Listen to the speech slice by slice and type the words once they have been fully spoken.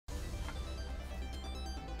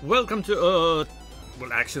Welcome to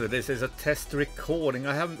well, actually this is a test recording.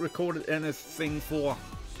 I haven't recorded anything for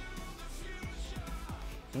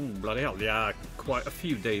bloody hell, yeah, quite a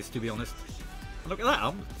few days to be honest. Look at that,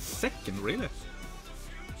 I'm second really.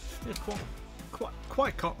 Still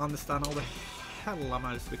quite can't understand how the hell I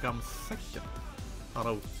managed to become second out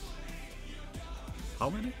of how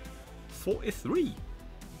many? 43.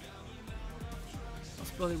 That's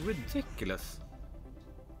bloody ridiculous.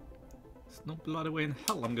 There's no bloody way in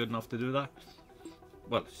hell I'm good enough to do that.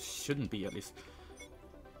 Well, shouldn't be at least.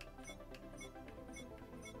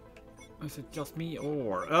 Is it just me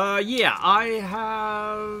or... yeah, I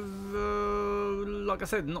have, like I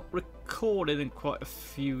said, not recorded in quite a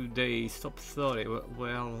few days. Top 30,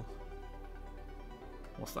 well...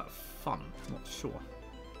 Was that fun? Not sure.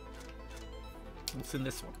 What's in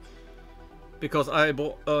this one? Because I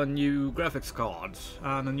bought a new graphics card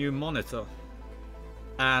and a new monitor.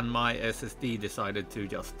 And my SSD decided to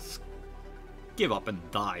just give up and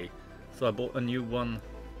die. So I bought a new one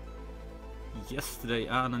yesterday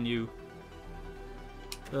and a new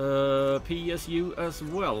PSU as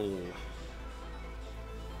well.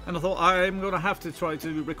 And I thought I'm gonna have to try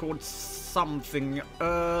to record something.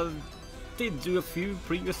 Did do a few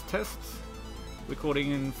previous tests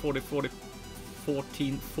recording in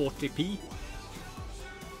 1440p.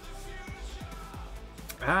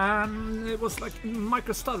 And it was like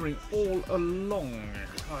micro stuttering all along.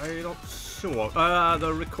 I'm not sure.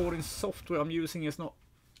 The recording software I'm using is not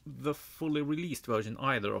the fully released version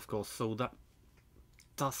either, of course, so that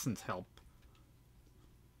doesn't help.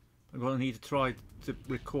 I'm gonna need to try to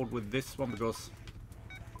record with this one because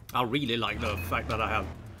I really like the fact that I have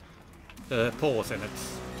pause in it,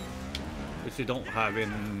 which you don't have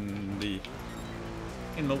in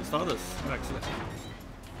most others actually.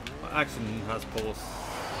 Action has pause.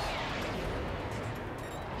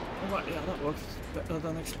 Alright, yeah, that works better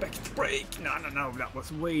than expected. Break! No, that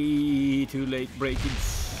was way too late breaking.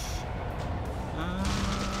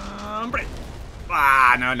 Break!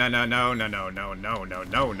 Ah, no,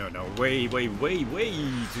 way too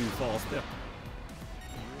fast there.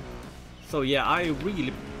 So yeah, I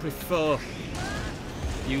really prefer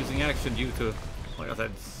using action due to, like I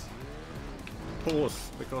said,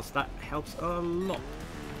 pause, because that helps a lot.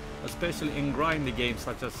 Especially in grindy games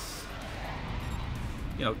such as,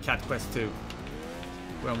 you know, Cat Quest 2,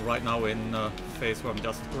 where I'm right now in a phase where I'm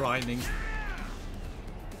just grinding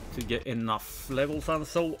to get enough levels and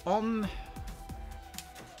so on.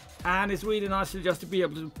 And it's really nice just to be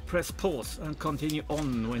able to press pause and continue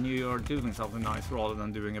on when you are doing something nice, rather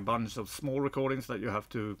than doing a bunch of small recordings that you have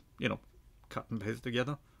to, you know, cut and paste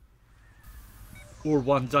together. Or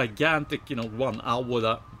one gigantic, you know, 1 hour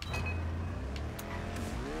that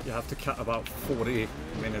you have to cut about 40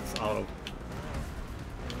 minutes out of.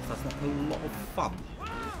 That's not a lot of fun.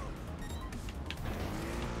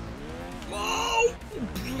 Whoa!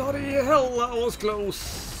 Bloody hell, that was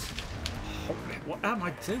close. Holy, what am I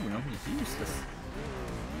doing? I'm useless.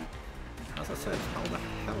 As I said, how the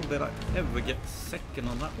hell did I ever get second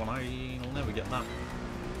on that one? I'll never get that.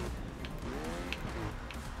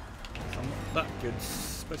 I'm not that good,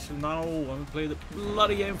 especially now. I haven't played the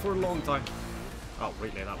bloody game for a long time. Oh,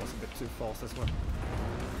 really? That was a bit too fast as well.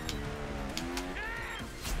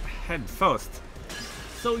 Head first.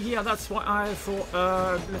 So yeah, that's why I thought,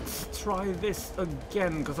 let's try this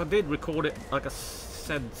again, because I did record it, like I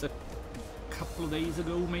said, a couple of days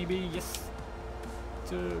ago, maybe.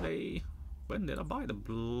 Yesterday. When did I buy the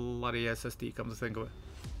bloody SSD, come to think of it?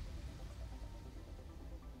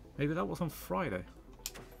 Maybe that was on Friday.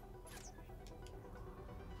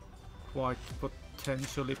 Quite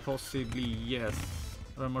potentially, possibly, yes.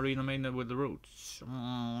 Marina Mainer with the roots.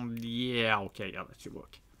 Yeah, okay, yeah, that should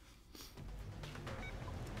work.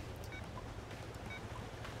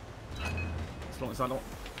 As long as I don't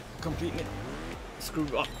completely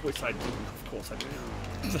screw up, which I do, of course I do.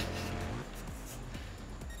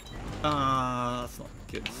 That's not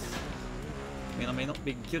good. I mean, I may not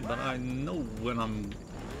be good, but I know when I'm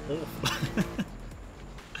off.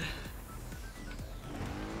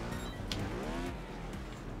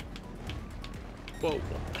 Whoa,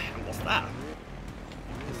 what the hell was that?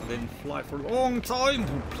 Guess I didn't fly for a long time.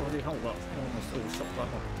 Oh, bloody hell, that almost overshot that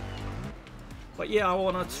one. But yeah, I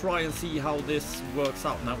want to try and see how this works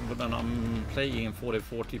out now, but then I'm playing in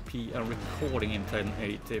 4040p and recording in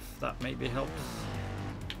 1080, if that maybe helps.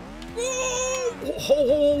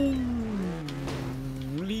 Holy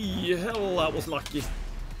hell, that was lucky.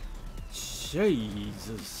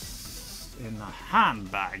 Jesus, in a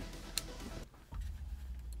handbag.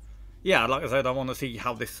 Yeah, like I said, I want to see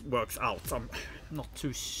how this works out. I'm not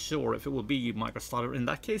too sure if it will be micro stutter. In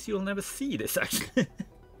that case, you'll never see this actually.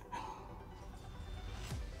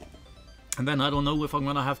 And then I don't know if I'm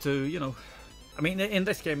gonna have to, you know... I mean, in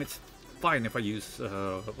this game it's fine if I use,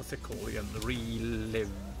 what's it called again? Relive...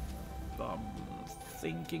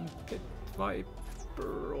 Thinking Pit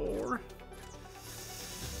Viper or...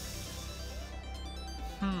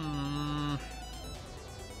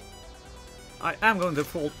 I am going to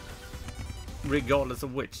default regardless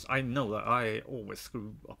of which. I know that I always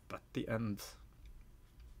screw up at the end.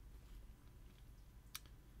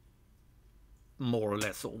 More or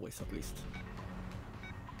less always, at least.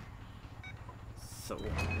 So...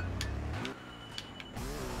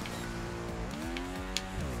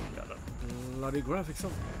 yeah, the bloody graphics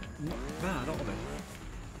are not bad, are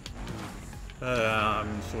they?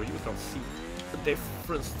 I'm sure you can't see the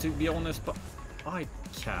difference, to be honest, but I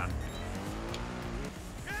can.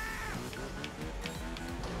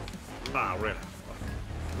 Ah, really?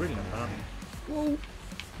 Brilliant, man. Whoa!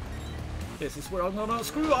 This is where I'm gonna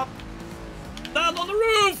screw up! Down on the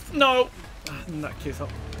roof! No! In that case, I'm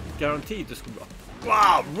guaranteed to screw up.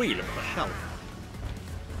 Wow, really? What the hell?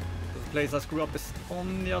 The place I screw up is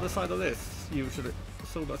on the other side of this, usually.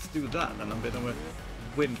 So let's do that, and a bit of a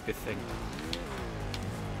wimpy thing.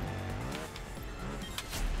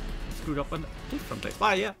 Screwed up in a different place.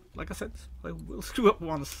 But yeah, like I said, I will screw up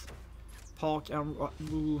once. Park and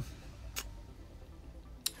move.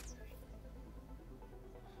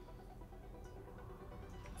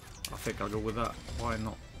 I think I'll go with that. Why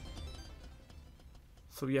not?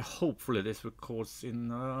 So yeah, hopefully this records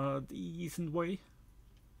in a decent way.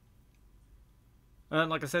 And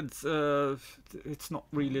like I said, it's not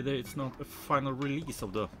really it's not a final release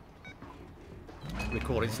of the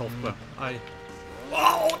recording software.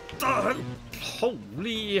 Oh, what the hell?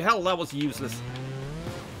 Holy hell, that was useless.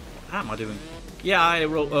 What am I doing? Yeah, I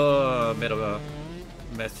wrote a bit of a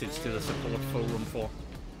message to the support forum for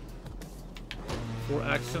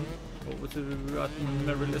action. Over to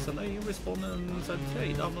Marilis and they responded and said,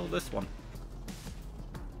 hey, download this one.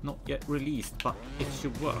 Not yet released, but it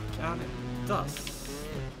should work, and it does.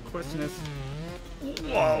 The question is,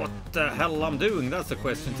 what the hell I'm doing? That's the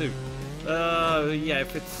question too. Yeah,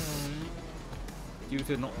 if it's due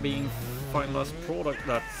to not being finalized product,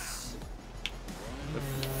 that's the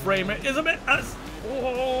frame rate is a bit as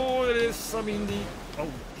it is. I mean, oh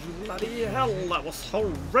bloody hell, that was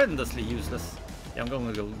horrendously useless. Yeah, I'm going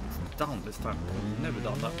to go down this time. I've never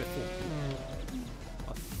done that before.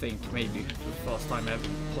 I think maybe the first time ever,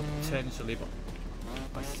 potentially, but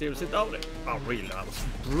I seriously doubt it. Oh, really? That was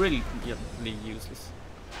brilliantly useless.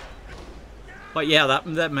 But yeah,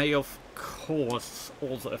 that may of course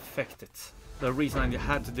also affect it. The reason I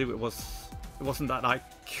had to do it wasn't that I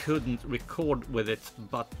couldn't record with it,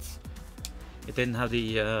 but it didn't have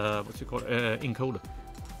the what's it called, encoder.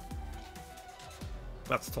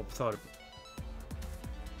 That's top 30.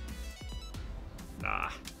 Nah.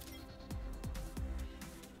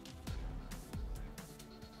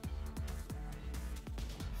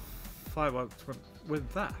 Five out of 20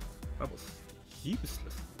 with that. That was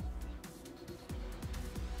useless.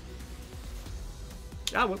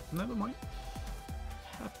 Yeah, well, never mind.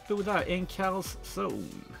 Happy with that. In Cal's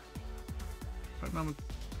zone. I remember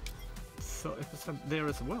 30% there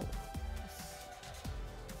as well.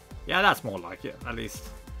 Yeah, that's more like it. At least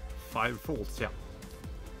 5 faults, yeah.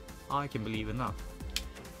 I can believe in that.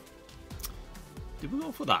 Did we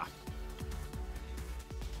go for that?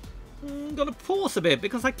 I'm gonna pause a bit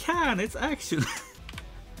because I can, it's action.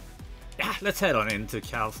 Yeah, let's head on into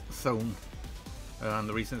Cal's zone. And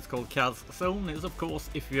the reason it's called Cal's zone is, of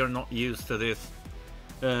course, if you're not used to this.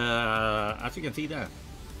 As you can see there,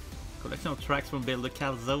 collection of tracks from Builder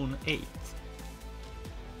Calzone 8.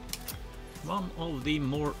 One of the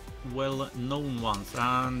more well-known ones,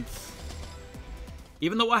 and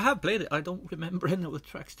even though I have played it, I don't remember any of the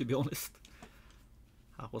tracks, to be honest.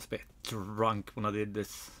 I was a bit drunk when I did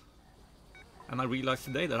this. And I realized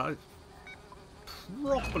today that I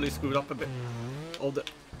properly screwed up a bit of the...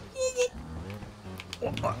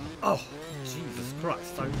 Oh, Jesus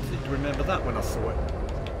Christ, I didn't remember that when I saw it.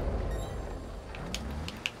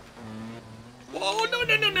 Oh,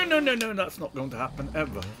 no, that's not going to happen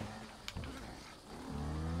ever.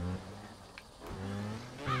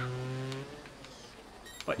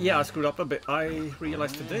 But yeah, I screwed up a bit. I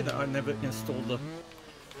realized today that I never installed the...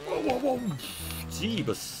 Whoa,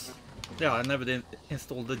 Jeebus. Yeah, I never did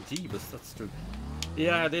install the Jeebus, that's true.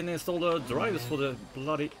 Yeah, I didn't install the drivers for the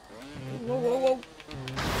bloody... Whoa.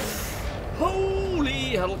 Holy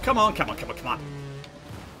hell, come on. I'm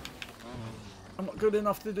not good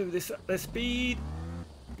enough to do this at this speed.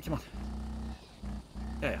 Come on.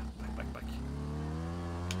 Yeah,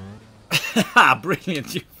 back.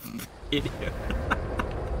 Brilliant, you idiot.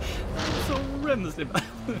 So horrendously bad.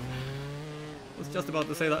 was just about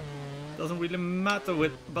to say that. Doesn't really matter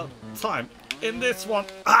with about time in this one.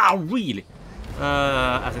 Ah, really?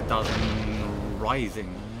 As it does in Rising,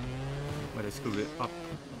 where they screwed it up.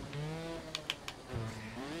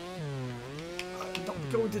 I'm not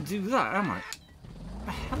going to do that, am I? What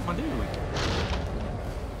the hell am I doing?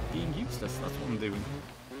 Being useless, that's what I'm doing.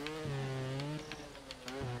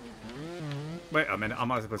 Wait a minute,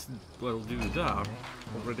 am I supposed to well do that?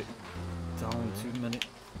 Already down too many.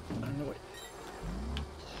 Anyway.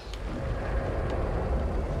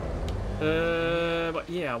 But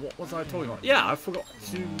yeah, what was I talking about? Yeah, I forgot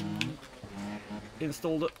to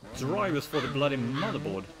install the drivers for the bloody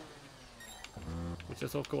motherboard. Which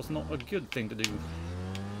is of course not a good thing to do.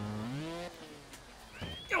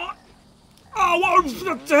 Oh,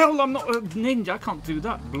 what the hell? I'm not a ninja, I can't do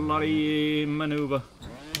that bloody maneuver.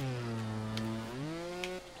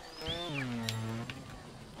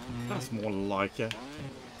 That's more like it.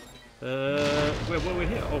 Where were we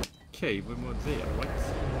here? Okay, we were there, right?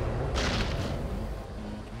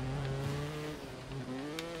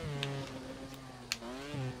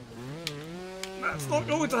 That's not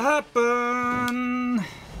going to happen!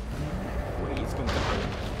 Wait, it's going to happen.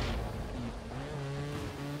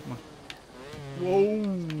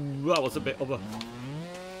 Whoa, that was a bit of a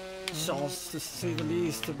chance to say the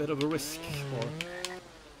least, a bit of a risk. Or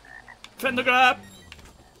fender grab!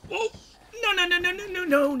 Whoa! No, no, no, no, no,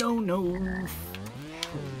 no, no, no, no!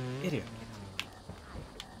 Idiot.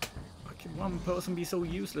 How can one person be so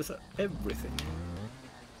useless at everything?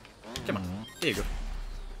 Come on, there you go.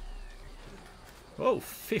 Oh,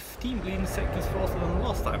 15 bleeding seconds faster than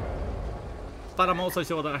last time. But I'm also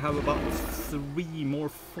sure that I have about 3 more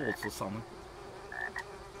faults or something.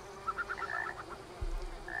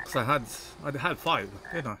 Because I had 5,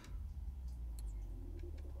 didn't I?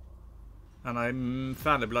 And I'm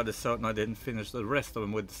fairly bloody certain I didn't finish the rest of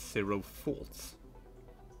them with 0 faults.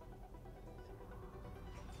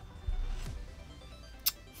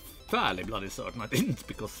 Fairly bloody certain I didn't,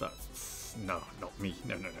 because that's... No, not me.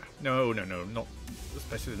 No, no, no. No, no, no. Not...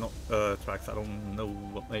 Especially not tracks I don't know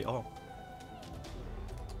what they are.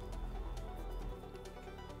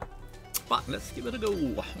 But let's give it a go.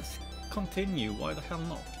 Let's continue. Why the hell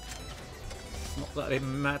not? It's not that it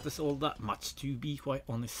matters all that much, to be quite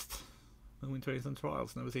honest. Moving Trains and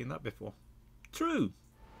Trials, never seen that before. True!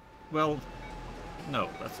 Well, no,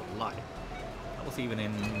 that's a lie. That was even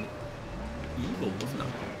in Evil, wasn't it?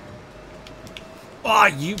 Ah, oh,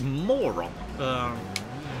 you moron!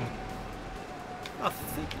 I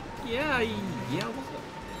think, yeah, was it?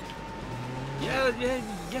 Yeah,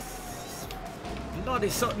 yes. Bloody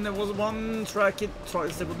certain there was one track in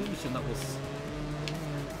Trials Evolution that was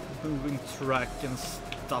moving track and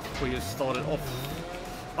stuff where you started off.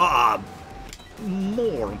 Ah,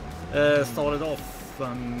 more started off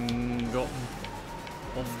and got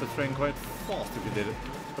off the train quite fast if you did it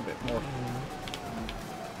a bit more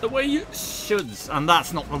the way you should, and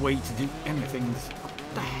that's not the way to do anything.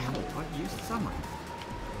 What the hell? I used someone.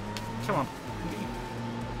 Come on,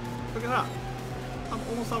 look at that! I'm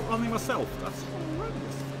almost outrunning myself. That's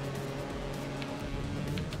horrendous.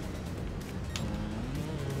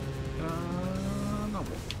 No.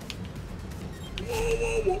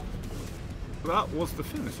 Whoa. That was the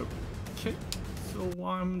finisher. Okay, so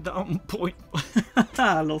I'm down point.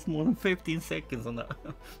 I lost more than 15 seconds on that.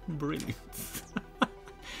 Brilliant.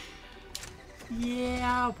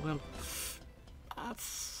 Yeah, well,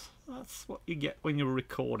 that's what you get when you're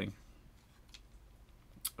recording.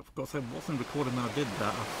 Of course, I wasn't recording when I did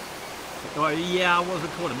that. Yeah, I was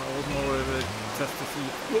recording, but I was more of a test to see.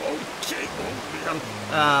 Okay,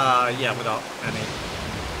 yeah, without any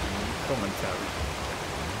commentary.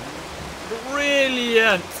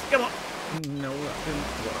 Brilliant! Come on! No, that didn't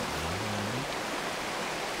work.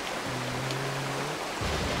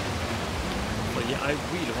 So yeah, I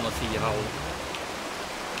really want to see how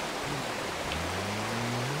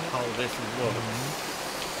this works.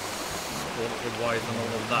 Quality-wise and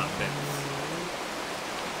all of that bit.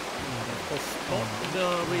 The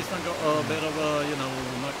reason I got a bit of a, you know,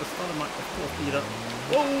 microphone might of course be that.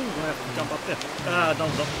 Whoa! I have to jump up there.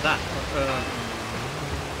 Don't stop that.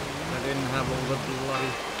 I didn't have all the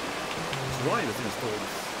bloody drivers installed.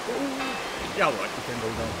 Oh! Yeah, right, you can go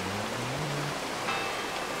down.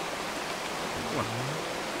 Come on.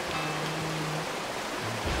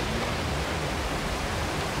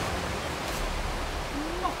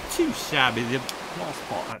 Not too shabby, the last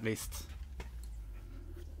part at least.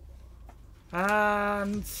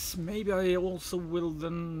 And maybe I also will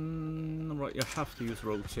then... Right, you have to use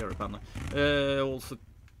Rogue Cherry Banner. Also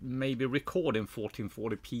maybe record in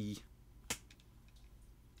 1440p.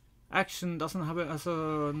 Action doesn't have it as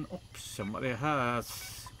an option, but it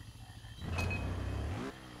has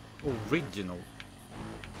original.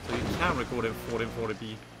 So you can record in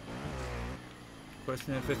 1440p.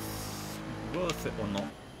 Question if it's worth it or not.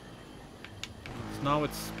 So now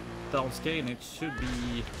it's downscaling, it should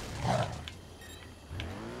be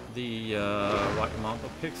the right amount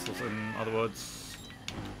of pixels, in other words,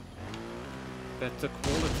 better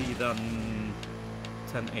quality than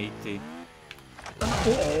 1080.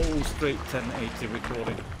 Oh, straight 1080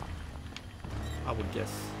 recording, I would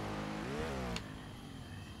guess.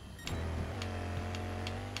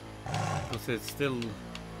 Because it's still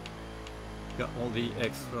got all the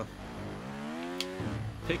extra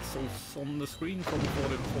pixels on the screen from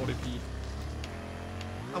 1440p,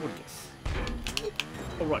 I would guess.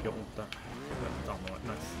 Alright, I want that. That's done right,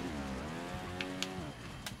 nice.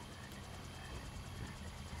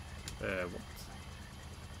 What?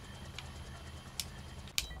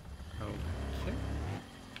 Okay.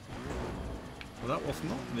 Well, that was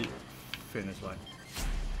not the finish line.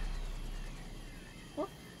 What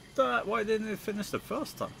the? Why didn't it finish the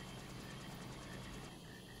first time?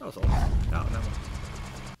 That was awesome. Yeah, never mind.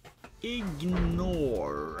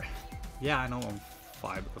 Ignore. Yeah, I know I'm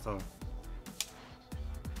 5 because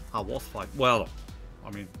I was 5. Well, I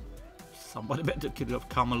mean, somebody better could have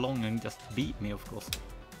come along and just beat me, of course.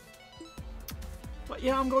 But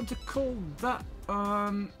yeah, I'm going to call that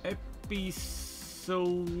an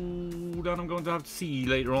episode, and I'm going to have to see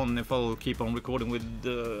later on if I'll keep on recording with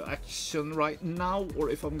the action right now, or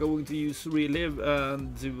if I'm going to use Relive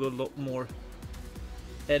and do a lot more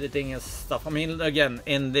editing and stuff. I mean, again,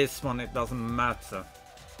 in this one it doesn't matter.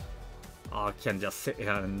 I can just sit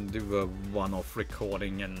here and do a one-off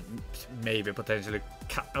recording and maybe potentially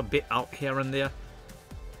cut a bit out here and there.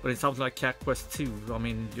 But in something like Cat Quest 2, I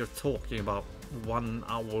mean, you're talking about 1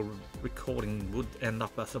 hour recording would end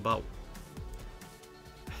up as about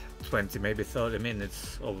 20, maybe 30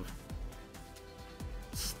 minutes of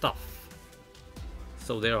stuff.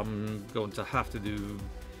 So there I'm going to have to do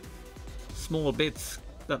small bits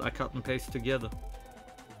that I cut and paste together.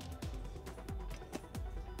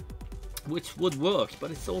 Which would work,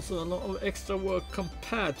 but it's also a lot of extra work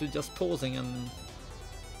compared to just pausing and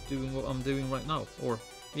doing what I'm doing right now. Or,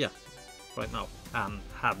 yeah, right now. And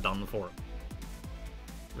have done for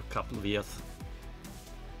a couple of years.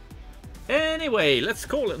 Anyway, let's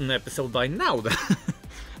call it an episode by now then.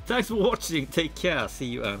 Thanks for watching, take care, see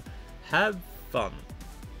you and have fun.